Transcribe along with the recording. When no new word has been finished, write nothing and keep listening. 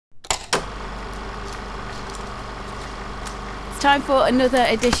time for another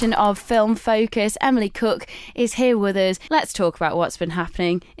edition of Film Focus. Emily Cook is here with us. Let's talk about what's been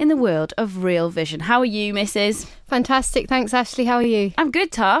happening in the world of Real Vision. How are you, Mrs? Fantastic, thanks Ashley, how are you? I'm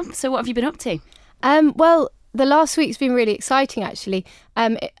good, Tar. So what have you been up to? Well, the last week's been really exciting actually.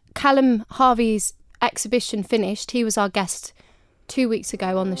 Calum Harvey's exhibition finished. He was our guest 2 weeks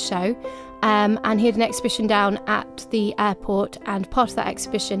ago on the show, and he had an exhibition down at the airport, and part of that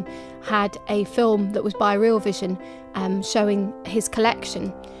exhibition had a film that was by Real Vision showing his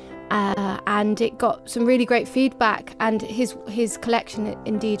collection, and it got some really great feedback, and his collection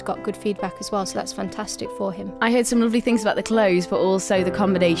indeed got good feedback as well, so that's fantastic for him. I heard some lovely things about the clothes, but also the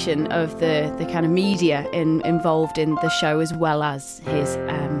combination of the kind of media involved in the show, as well as his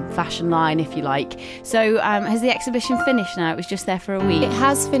fashion line, if you like. So has the exhibition finished now? It was just there for a week. It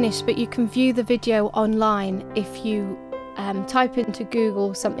has finished, but you can view the video online if you type into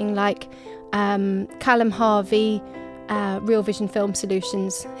Google something like Calum Harvey Real Vision Film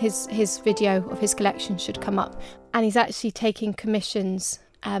Solutions. His video of his collection should come up, and he's actually taking commissions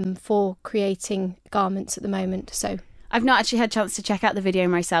for creating garments at the moment. So I've not actually had a chance to check out the video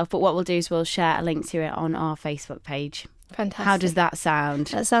myself, but what we'll do is we'll share a link to it on our Facebook page. Fantastic. How does that sound?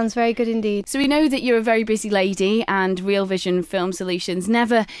 That sounds very good indeed. So we know that you're a very busy lady, and Real Vision Film Solutions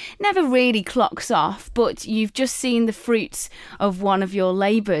never really clocks off, but you've just seen the fruits of one of your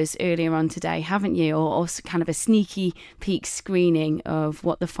labours earlier on today, haven't you? Or kind of a sneaky peek screening of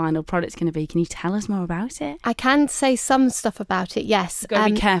what the final product's going to be. Can you tell us more about it? I can say some stuff about it, yes. You've got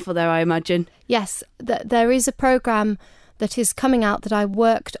to be careful though, I imagine. Yes, there is a programme that is coming out that I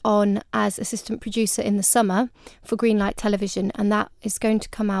worked on as assistant producer in the summer for Greenlight television, and that is going to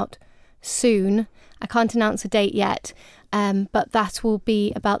come out soon. I can't announce a date yet, but that will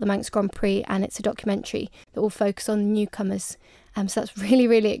be about the Manx Grand Prix, and it's a documentary that will focus on the newcomers. So that's really,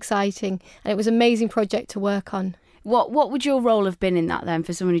 really exciting, and it was an amazing project to work on. What would your role have been in that then,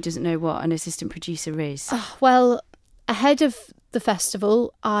 for someone who doesn't know what an assistant producer is? Well, ahead of the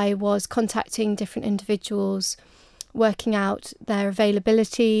festival, I was contacting different individuals, working out their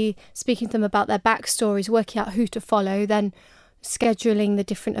availability, speaking to them about their backstories, working out who to follow, then scheduling the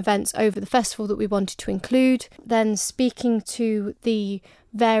different events over the festival that we wanted to include, then speaking to the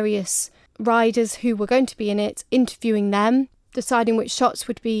various riders who were going to be in it, interviewing them, deciding which shots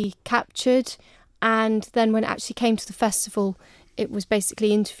would be captured, and then when it actually came to the festival, it was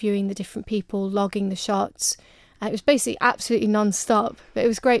basically interviewing the different people, logging the shots. It was basically absolutely non-stop, but it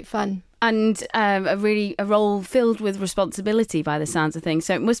was great fun. And a role filled with responsibility by the sounds of things.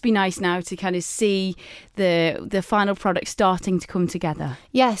 So it must be nice now to kind of see the final product starting to come together.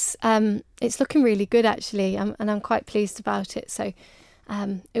 Yes, it's looking really good actually, and I'm quite pleased about it. So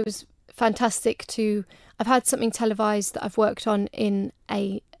it was fantastic I've had something televised that I've worked on in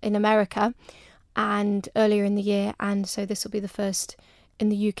America and earlier in the year, and so this will be the first in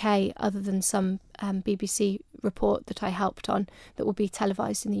the UK, other than some BBC report that I helped on, that will be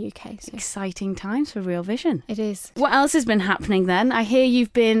televised in the UK. So. Exciting times for Real Vision. It is. What else has been happening then? I hear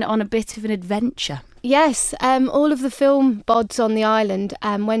you've been on a bit of an adventure. Yes, all of the film bods on the island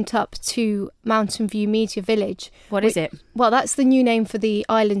went up to Mountain View Media Village. What is it? Well, that's the new name for the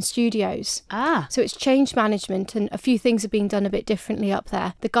island studios. So it's changed management, and a few things are being done a bit differently up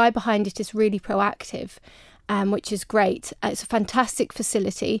there. The guy behind it is really proactive, which is great. It's a fantastic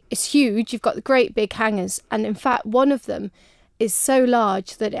facility. It's huge. You've got the great big hangars, and in fact one of them is so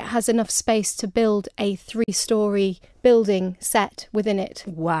large that it has enough space to build a 3-story building set within it.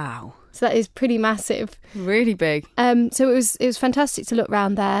 Wow. So that is pretty massive. Really big. So it was fantastic to look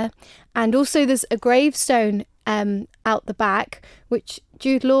round there. And also there's a gravestone out the back, which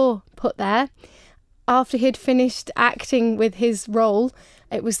Jude Law put there after he'd finished acting with his role.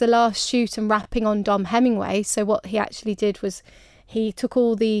 It was the last shoot and wrapping on Dom Hemingway. So what he actually did was he took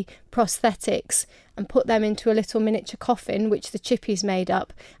all the prosthetics and put them into a little miniature coffin, which the chippies made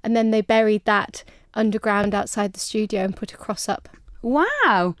up. And then they buried that underground outside the studio and put a cross up.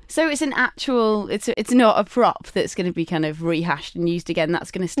 Wow. So it's an actual, it's not a prop that's going to be kind of rehashed and used again.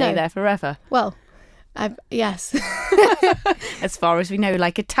 That's going to stay there forever. Well, yes. As far as we know,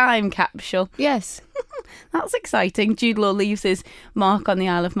 like a time capsule. Yes. That's exciting. Jude Law leaves his mark on the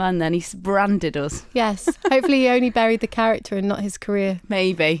Isle of Man then. He's branded us. Yes. Hopefully he only buried the character and not his career.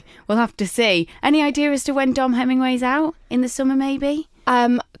 Maybe. We'll have to see. Any idea as to when Dom Hemingway's out? In the summer, maybe?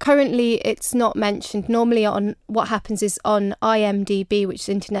 Currently it's not mentioned. Normally what happens is on IMDb, which is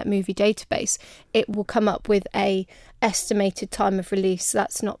Internet Movie Database, it will come up with a estimated time of release.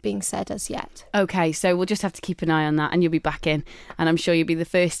 That's not being said as yet. Okay, so we'll just have to keep an eye on that, and you'll be back in, and I'm sure you'll be the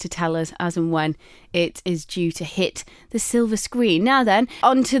first to tell us as and when it is due to hit the silver screen. Now then,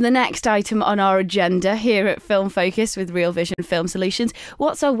 on to the next item on our agenda here at Film Focus with Real Vision Film Solutions.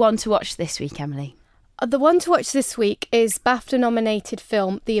 What's our one to watch this week, Emily? The one to watch this week is BAFTA-nominated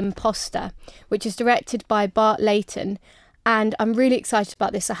film The Imposter, which is directed by Bart Layton. And I'm really excited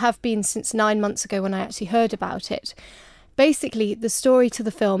about this. I have been since 9 months ago when I actually heard about it. Basically, the story to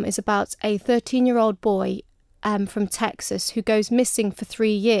the film is about a 13-year-old boy from Texas who goes missing for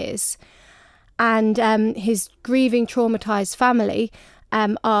 3 years. And his grieving, traumatised family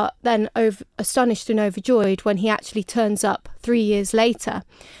are then astonished and overjoyed when he actually turns up 3 years later.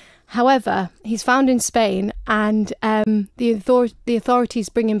 However, he's found in Spain, and the authorities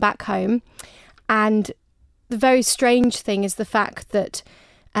bring him back home. And the very strange thing is the fact that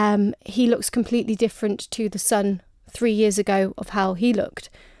he looks completely different to the son 3 years ago of how he looked.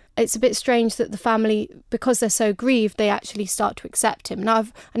 It's a bit strange that the family, because they're so grieved, they actually start to accept him. Now,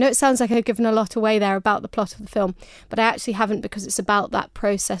 I know it sounds like I've given a lot away there about the plot of the film, but I actually haven't, because it's about that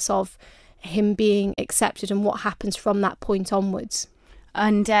process of him being accepted and what happens from that point onwards.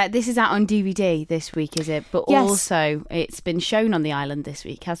 And this is out on DVD this week, is it? But yes. Also, it's been shown on the island this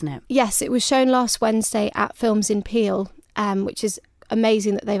week, hasn't it? Yes, it was shown last Wednesday at Films in Peel, which is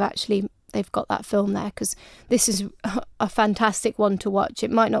amazing that they've got that film there, because this is a fantastic one to watch.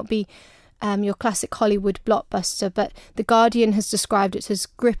 It might not be your classic Hollywood blockbuster, but The Guardian has described it as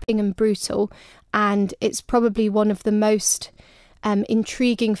gripping and brutal, and it's probably one of the most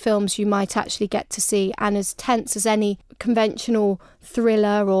intriguing films you might actually get to see, and as tense as any conventional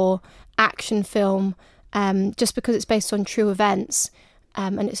thriller or action film, just because it's based on true events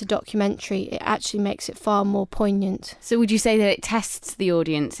and it's a documentary, it actually makes it far more poignant. So would you say that it tests the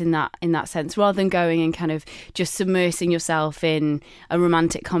audience in that sense, rather than going and kind of just submersing yourself in a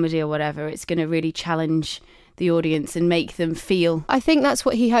romantic comedy or whatever? It's going to really challenge the audience and make them feel. I think that's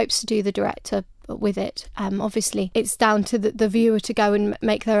what he hopes to do, the director, with it. Obviously, it's down to the viewer to go and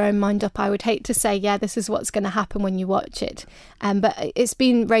make their own mind up. I would hate to say, yeah, this is what's going to happen when you watch it. But it's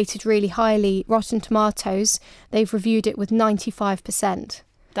been rated really highly. Rotten Tomatoes, they've reviewed it with 95%.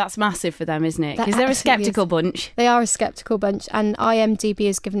 That's massive for them, isn't it? Because they're a sceptical bunch. They are a sceptical bunch, and IMDb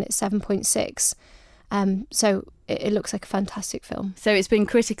has given it 7.6. So it looks like a fantastic film. So it's been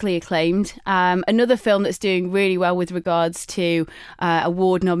critically acclaimed. Another film that's doing really well with regards to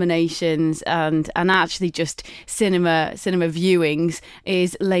award nominations and actually just cinema viewings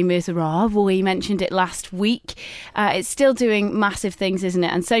is Les Miserables. We mentioned it last week. It's still doing massive things, isn't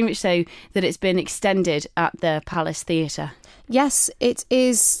it? And so much so that it's been extended at the Palace Theatre. Yes, it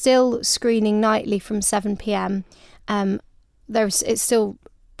is still screening nightly from 7 p.m. It's still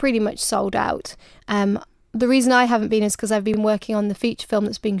pretty much sold out. The reason I haven't been is because I've been working on the feature film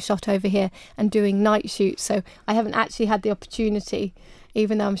that's being shot over here and doing night shoots, so I haven't actually had the opportunity,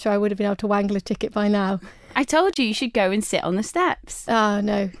 even though I'm sure I would have been able to wangle a ticket by now. I told you should go and sit on the steps. Oh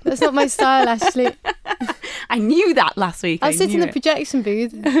no, that's not my style, Ashley. I knew that last week. I'll sit in the projection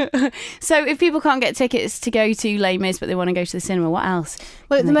booth. So if people can't get tickets to go to Les Mis but they want to go to the cinema, what else?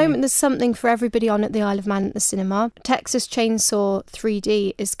 Well, at the moment there's something for everybody on at the Isle of Man at the cinema. Texas Chainsaw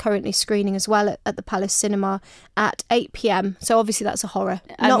 3D is currently screening as well at the Palace Cinema at 8 p.m. So obviously that's a horror.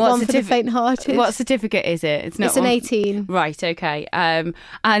 And not one for the faint-hearted. What certificate is it? It's an 18. Right, okay.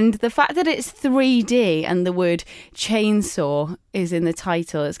 And the fact that it's 3D and the word chainsaw is in the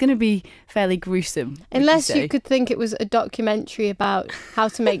title, it's going to be fairly gruesome. Unless you could think it was a documentary about how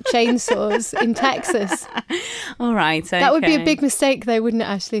to make chainsaws in Texas. All right, okay. That would be a big mistake though, wouldn't it,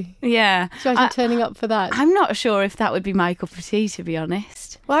 Ashley? Yeah. Imagine turning up for that. I'm not sure if that would be my cup of tea, to be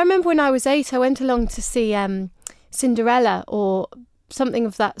honest. Well, I remember when I was 8, I went along to see Cinderella or something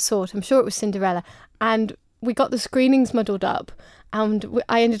of that sort. I'm sure it was Cinderella. And we got the screenings muddled up. And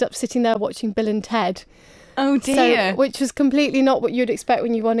I ended up sitting there watching Bill and Ted. Oh dear. So, which was completely not what you'd expect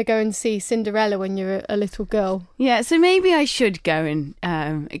when you want to go and see Cinderella when you're a little girl. Yeah, so maybe I should go and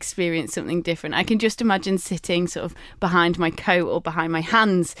experience something different. I can just imagine sitting sort of behind my coat or behind my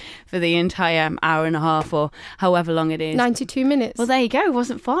hands for the entire hour and a half or however long it is. 92 minutes. Well, there you go.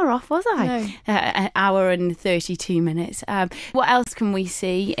 Wasn't far off, was I? No. An hour and 32 minutes. What else can we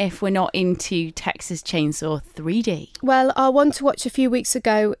see if we're not into Texas Chainsaw 3D? Well, our one to watch a few weeks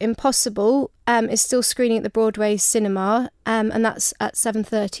ago, Impossible, is still screening at the Broadway Cinema, and that's at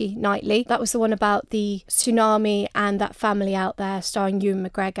 7:30 nightly. That was the one about the tsunami and that family out there, starring Ewan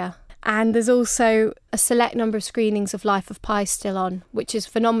McGregor. And there's also a select number of screenings of Life of Pi still on, which is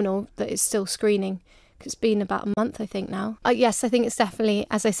phenomenal that it's still screening. It's been about a month, I think, now. Yes, I think it's definitely,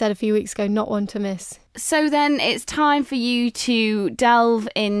 as I said a few weeks ago, not one to miss. So then it's time for you to delve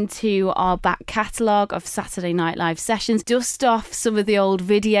into our back catalogue of Saturday Night Live sessions, dust off some of the old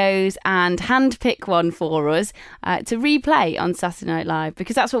videos and handpick one for us to replay on Saturday Night Live,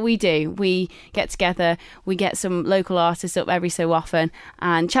 because that's what we do. We get together, we get some local artists up every so often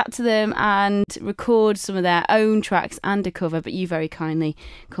and chat to them and record some of their own tracks and a cover, but you very kindly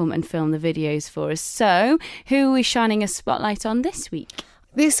come and film the videos for us. So who are we shining a spotlight on this week?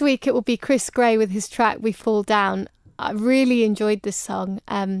 This week it will be Chris Gray with his track We Fall Down. I really enjoyed this song,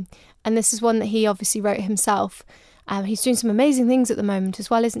 and this is one that he obviously wrote himself. He's doing some amazing things at the moment as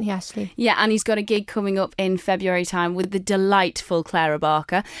well, isn't he, Ashley? Yeah, and he's got a gig coming up in February time with the delightful Clara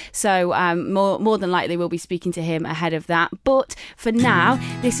Barker. So more than likely we'll be speaking to him ahead of that. But for now,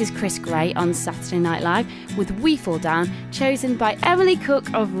 this is Chris Gray on Saturday Night Live with We Fall Down, chosen by Emily Cook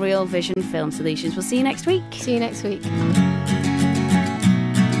of Real Vision Film Solutions. We'll see you next week. See you next week.